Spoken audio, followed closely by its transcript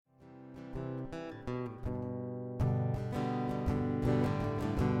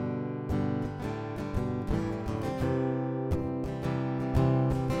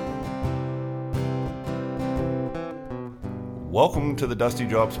Welcome to the Dusty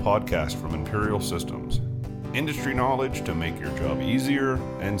Jobs podcast from Imperial Systems. Industry knowledge to make your job easier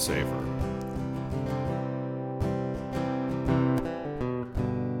and safer.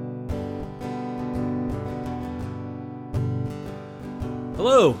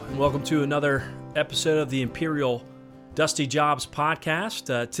 Hello, and welcome to another episode of the Imperial Dusty Jobs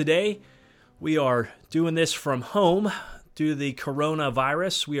podcast. Today, we are doing this from home due to the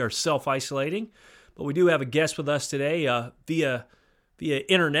coronavirus. We are self-isolating, but we do have a guest with us today via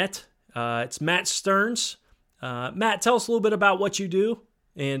internet. It's Matt Stearns. Matt, tell us a little bit about what you do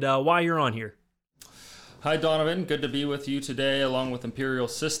and why you're on here. Hi, Donovan. Good to be with you today along with Imperial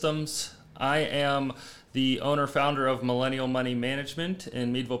Systems. I am the owner-founder of Millennial Money Management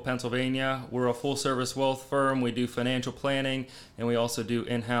in Meadville, Pennsylvania. We're a full-service wealth firm. We do financial planning, and we also do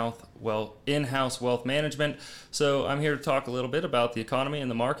in-house wealth management. So I'm here to talk a little bit about the economy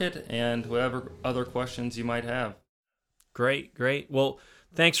and the market and whatever other questions you might have. Great. Well,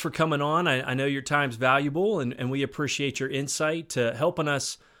 thanks for coming on. I know your time's valuable, and we appreciate your insight to helping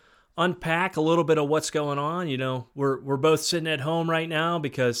us unpack a little bit of what's going on. You know, we're both sitting at home right now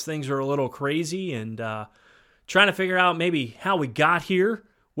because things are a little crazy and trying to figure out maybe how we got here,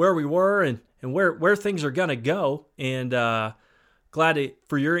 where we were, and where things are going to go. And glad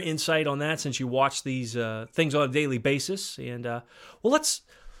for your insight on that since you watch these things on a daily basis. And how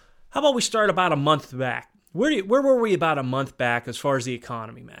about we start about a month back? Where were we about a month back as far as the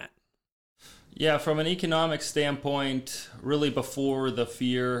economy, Matt? Yeah, from an economic standpoint, really before the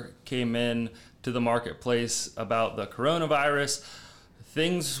fear came in to the marketplace about the coronavirus,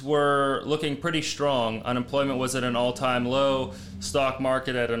 things were looking pretty strong. Unemployment was at an all-time low, stock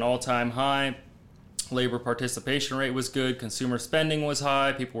market at an all-time high, labor participation rate was good, consumer spending was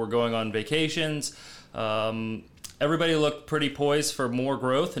high, people were going on vacations. Everybody looked pretty poised for more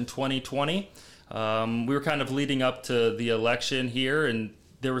growth in 2020. We were kind of leading up to the election here, and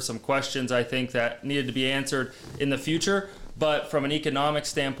there were some questions, I think, that needed to be answered in the future. But from an economic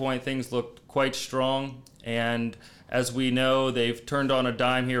standpoint, things looked quite strong. And as we know, they've turned on a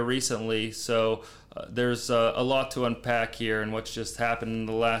dime here recently. So there's a lot to unpack here and what's just happened in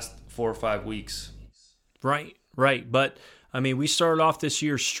the last 4 or 5 weeks. Right. But, I mean, we started off this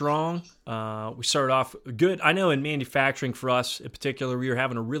year strong. We started off good. I know in manufacturing for us in particular, we were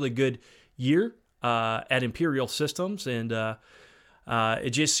having a really good year at Imperial Systems. And it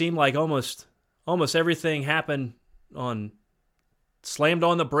just seemed like almost everything happened slammed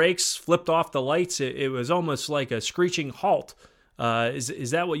on the brakes, flipped off the lights. It was almost like a screeching halt.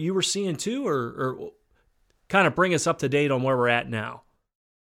 Is that what you were seeing too, or kind of bring us up to date on where we're at now?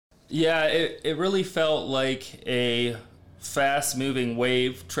 Yeah, it really felt like a fast-moving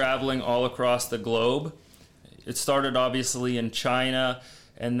wave traveling all across the globe. It started obviously in China,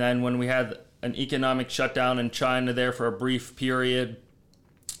 and then when we had an economic shutdown in China there for a brief period,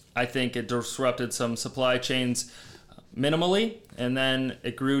 I think it disrupted some supply chains minimally, and then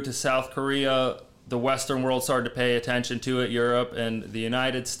it grew to South Korea. The Western world started to pay attention to it, Europe and the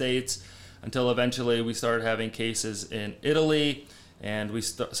United States, until eventually we started having cases in Italy, and we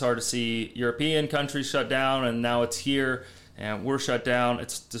started to see European countries shut down, and now it's here, and we're shut down.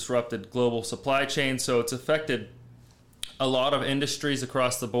 It's disrupted global supply chains, so it's affected a lot of industries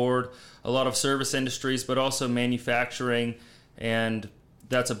across the board, a lot of service industries, but also manufacturing, and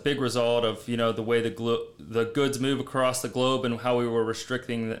that's a big result of the way the goods move across the globe and how we were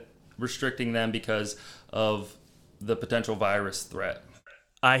restricting them because of the potential virus threat.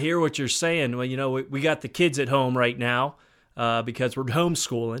 I hear what you're saying. Well, we got the kids at home right now because we're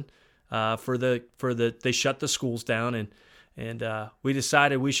homeschooling. They shut the schools down, and we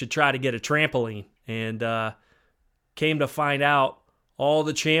decided we should try to get a trampoline, and came to find out all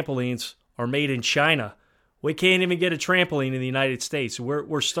the trampolines are made in China. We can't even get a trampoline in the United States.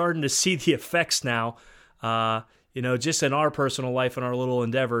 We're starting to see the effects now, just in our personal life and our little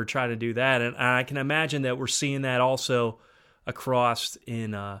endeavor trying to do that. And I can imagine that we're seeing that also across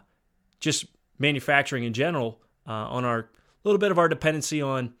in just manufacturing in general on our little bit of our dependency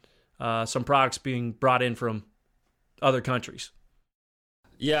on some products being brought in from other countries.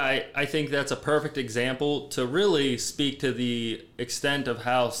 Yeah, I think that's a perfect example to really speak to the extent of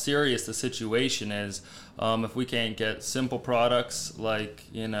how serious the situation is. If we can't get simple products like,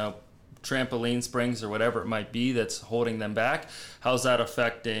 trampoline springs or whatever it might be that's holding them back, how's that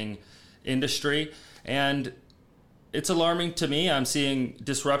affecting industry? And it's alarming to me. I'm seeing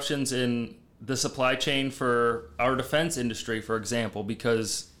disruptions in the supply chain for our defense industry, for example,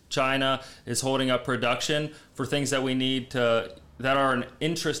 because China is holding up production for things that we need that are an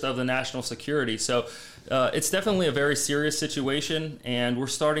interest of the national security. So it's definitely a very serious situation, and we're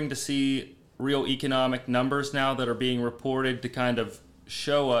starting to see real economic numbers now that are being reported to kind of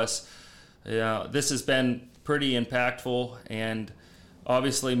show us this has been pretty impactful. And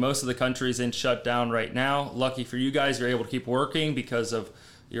obviously most of the country's in shutdown right now. Lucky for you guys, you're able to keep working because of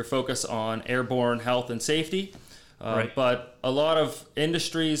your focus on airborne health and safety. Right. But a lot of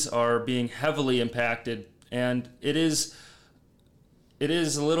industries are being heavily impacted, and it is a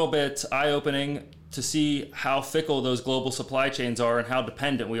little bit eye-opening to see how fickle those global supply chains are and how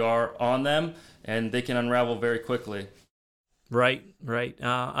dependent we are on them, and they can unravel very quickly. Right.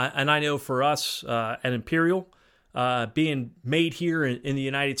 And I know for us at Imperial, being made here in the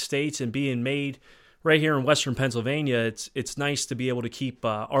United States and being made right here in Western Pennsylvania, it's nice to be able to keep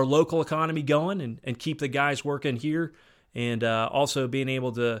our local economy going and keep the guys working here, and also being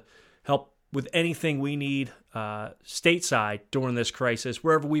able to help with anything we need stateside during this crisis.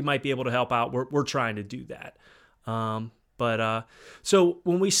 Wherever we might be able to help out, we're trying to do that. So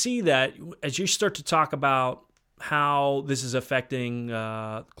when we see that, as you start to talk about how this is affecting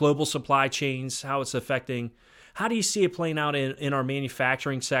global supply chains, how do you see it playing out in our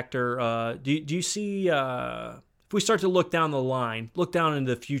manufacturing sector? Do you see, if we start to look down the line, look down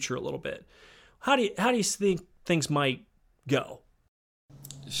into the future a little bit, how do you think things might go?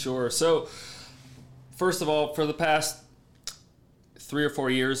 Sure. So first of all, for the past 3 or 4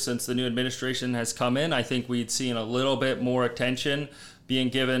 years since the new administration has come in, I think we'd seen a little bit more attention being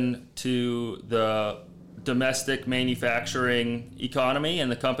given to the domestic manufacturing economy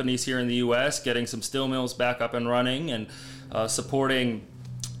and the companies here in the U.S. getting some steel mills back up and running and supporting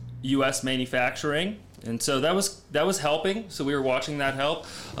U.S. manufacturing. And so that was helping. So we were watching that help.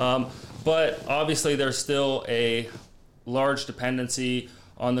 But obviously there's still a large dependency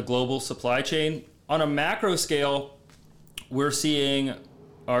on the global supply chain. On a macro scale, we're seeing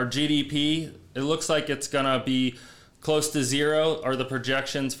our GDP, it looks like it's going to be close to zero, are the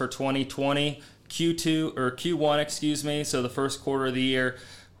projections for 2020. Q1, so the first quarter of the year,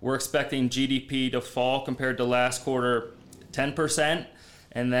 we're expecting GDP to fall compared to last quarter 10%,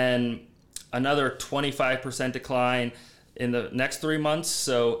 and then another 25% decline in the next 3 months,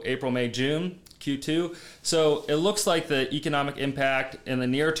 so April, May, June, Q2. So it looks like the economic impact in the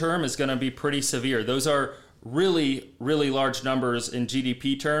near term is going to be pretty severe. Those are really, really large numbers in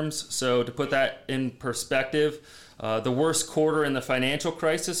GDP terms. So to put that in perspective, the worst quarter in the financial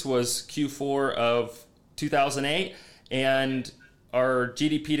crisis was Q4 of 2008, and our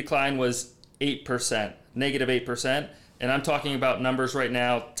GDP decline was 8%, negative 8%. And I'm talking about numbers right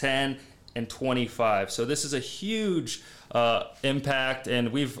now, 10 and 25. So this is a huge impact,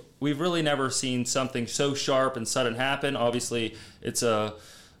 and we've really never seen something so sharp and sudden happen. Obviously, it's a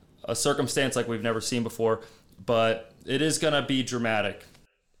circumstance like we've never seen before, but it is going to be dramatic.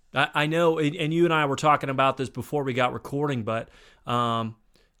 I know, and you and I were talking about this before we got recording, but I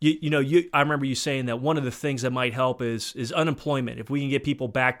remember you saying that one of the things that might help is unemployment. If we can get people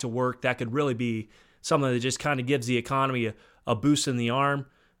back to work, that could really be something that just kind of gives the economy a boost in the arm.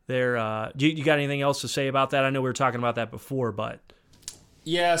 There, you got anything else to say about that? I know we were talking about that before, but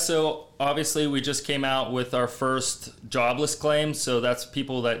yeah. So obviously, we just came out with our first jobless claim. So that's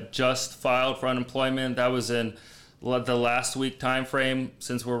people that just filed for unemployment. That was in the last week time frame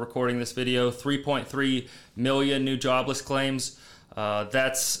since we're recording this video. 3.3 million new jobless claims.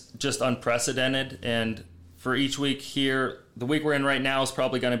 That's just unprecedented. And for each week here, the week we're in right now is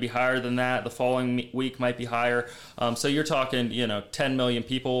probably going to be higher than that. The following week might be higher. So you're talking, 10 million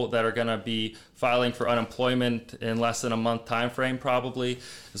people that are going to be filing for unemployment in less than a month time frame probably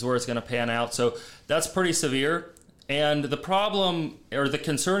is where it's going to pan out. So that's pretty severe. And the problem, or the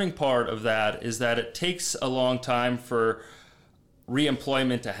concerning part of that, is that it takes a long time for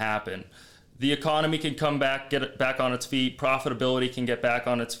reemployment to happen. The economy can come back, get it back on its feet. Profitability can get back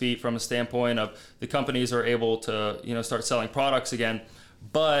on its feet from a standpoint of the companies are able to, start selling products again.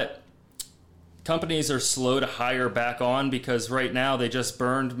 But companies are slow to hire back on because right now they just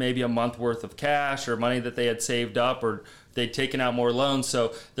burned maybe a month worth of cash or money that they had saved up, or they'd taken out more loans.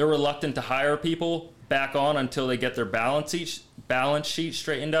 So they're reluctant to hire people back on until they get their balance sheet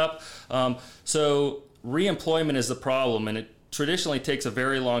straightened up. So reemployment is the problem, and it traditionally takes a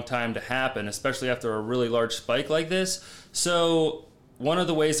very long time to happen, especially after a really large spike like this. So one of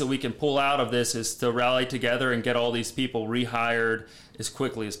the ways that we can pull out of this is to rally together and get all these people rehired as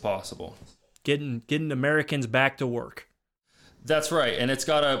quickly as possible. Getting Americans back to work. That's right, and it's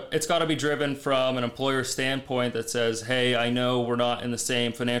gotta be driven from an employer standpoint that says, hey, I know we're not in the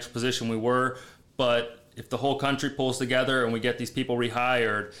same financial position we were, but if the whole country pulls together and we get these people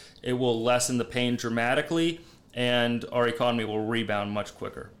rehired, it will lessen the pain dramatically, and our economy will rebound much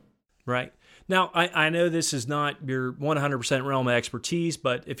quicker. Right. Now, I know this is not your 100% realm of expertise,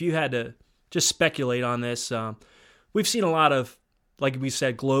 but if you had to just speculate on this. We've seen a lot of, like we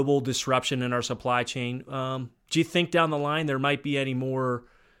said, global disruption in our supply chain. Do you think down the line there might be any more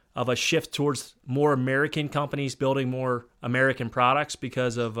of a shift towards more American companies building more American products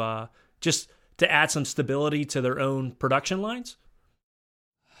because of just to add some stability to their own production lines?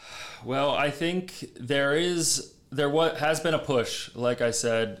 Well, I think there has been a push, like I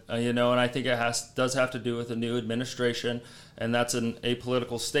said, and I think it does have to do with the new administration, and that's an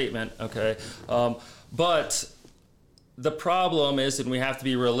apolitical statement, okay? But the problem is, and we have to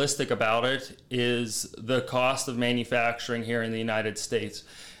be realistic about it, is the cost of manufacturing here in the United States.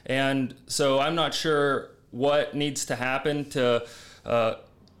 And so I'm not sure what needs to happen to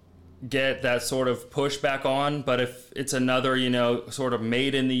get that sort of push back on, but if it's another, sort of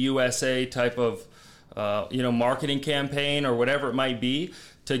made in the USA type of, marketing campaign or whatever it might be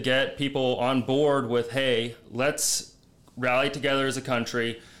to get people on board with, hey, let's rally together as a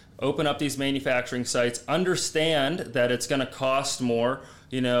country, open up these manufacturing sites, understand that it's going to cost more,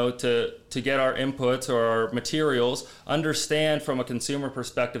 to get our inputs or our materials, understand from a consumer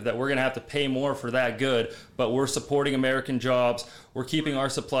perspective that we're going to have to pay more for that good, but we're supporting American jobs, we're keeping our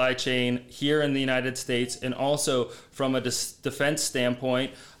supply chain here in the United States, and also from a defense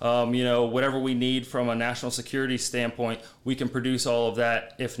standpoint, whatever we need from a national security standpoint, we can produce all of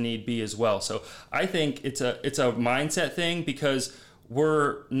that if need be as well. So I think it's a mindset thing, because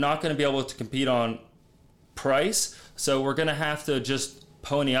we're not going to be able to compete on price, so we're going to have to just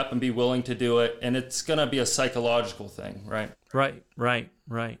pony up and be willing to do it, and it's going to be a psychological thing, right?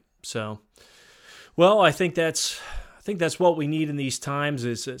 Right. So, well, I think that's what we need in these times,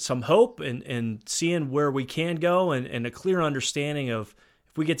 is some hope and seeing where we can go, and a clear understanding of,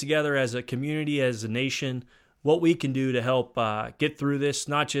 if we get together as a community, as a nation, what we can do to help get through this,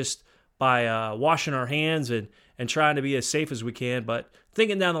 not just by washing our hands and trying to be as safe as we can, but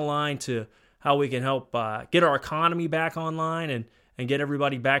thinking down the line to how we can help get our economy back online and get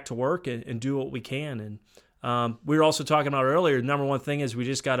everybody back to work and do what we can. And we were also talking about earlier, the number one thing is we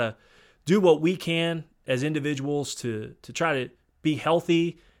just got to do what we can as individuals to try to be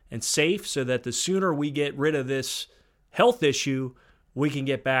healthy and safe, so that the sooner we get rid of this health issue, we can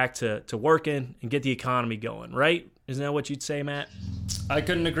get back to working and get the economy going, right? Isn't that what you'd say, Matt? I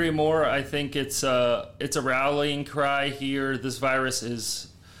couldn't agree more. I think it's a rallying cry here. This virus is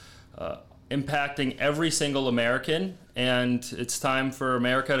impacting every single American, and it's time for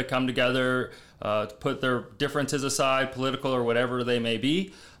America to come together, to put their differences aside, political or whatever they may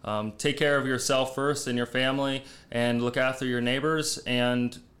be. Take care of yourself first and your family, and look after your neighbors.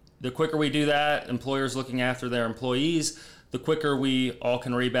 And the quicker we do that, employers looking after their employees, the quicker we all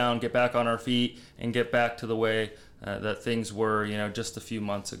can rebound, get back on our feet, and get back to the way that things were, just a few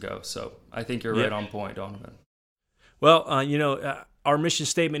months ago. So I think you're right on point, Donovan. Well, our mission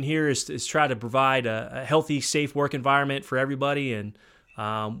statement here is try to provide a healthy, safe work environment for everybody, and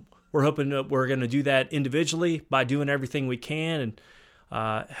we're hoping that we're going to do that individually by doing everything we can.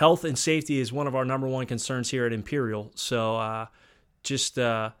 And health and safety is one of our number one concerns here at Imperial. So I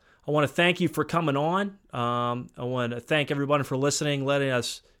want to thank you for coming on. I want to thank everybody for listening, letting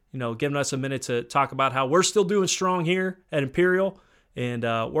us, giving us a minute to talk about how we're still doing strong here at Imperial and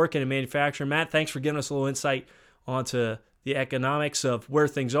working in manufacturing. Matt, thanks for giving us a little insight onto the economics of where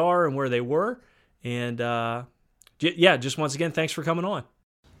things are and where they were. And just once again, thanks for coming on.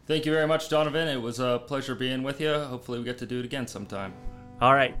 Thank you very much, Donovan. It was a pleasure being with you. Hopefully we get to do it again sometime.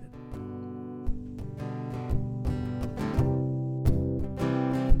 All right.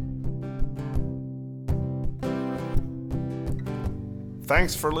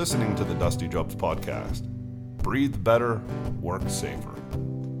 Thanks for listening to the Dusty Jobs podcast. Breathe better, work safer.